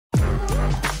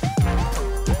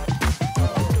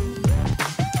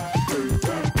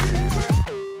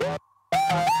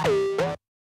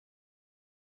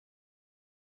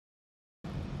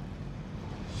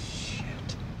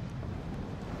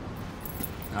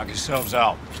Knock yourselves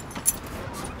out.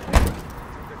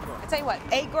 I tell you what,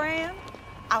 $8 grand?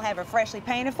 I'll have her freshly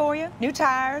painted for you. New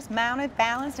tires, mounted,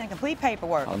 balanced, and complete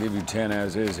paperwork. I'll give you 10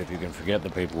 as is if you can forget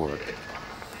the paperwork.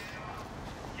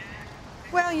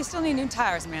 Well, you still need new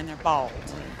tires, man. They're bald.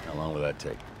 How long will that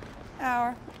take?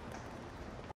 Hour.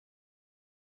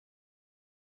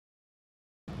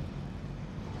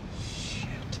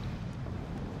 Shit.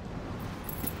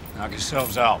 Knock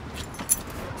yourselves out.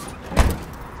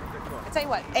 I tell you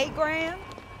what, $8 grand?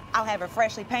 I'll have her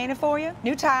freshly painted for you.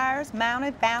 New tires,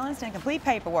 mounted, balanced, and complete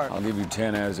paperwork. I'll give you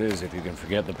 10 as is if you can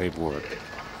forget the paperwork.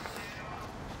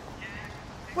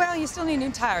 Well, you still need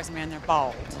new tires, man. They're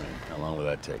bald. How long will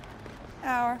that take?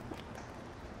 Hour.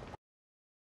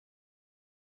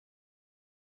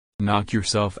 Knock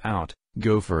yourself out.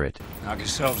 Go for it. Knock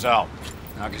yourselves out.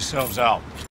 Knock yourselves out.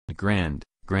 Grand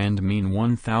mean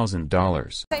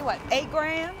 $1,000. Say what, $8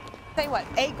 grand? Say what,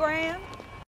 $8 grand?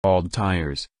 Bald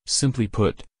tires. Simply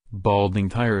put, balding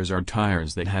tires are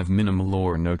tires that have minimal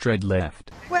or no tread left.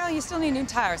 Well, you still need new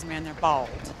tires, man. They're bald.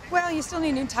 Well, you still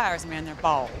need new tires, man. They're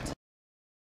bald.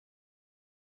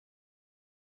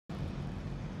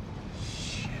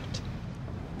 Shit.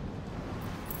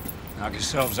 Knock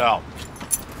yourselves out.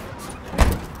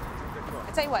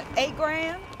 I tell you what, $8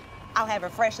 grand? I'll have her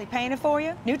freshly painted for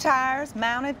you. New tires,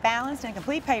 mounted, balanced, and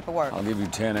complete paperwork. I'll give you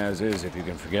 10 as is if you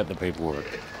can forget the paperwork.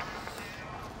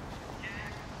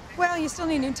 Well, you still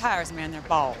need new tires, man. They're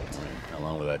bald. How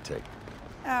long will that take?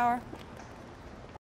 Hour.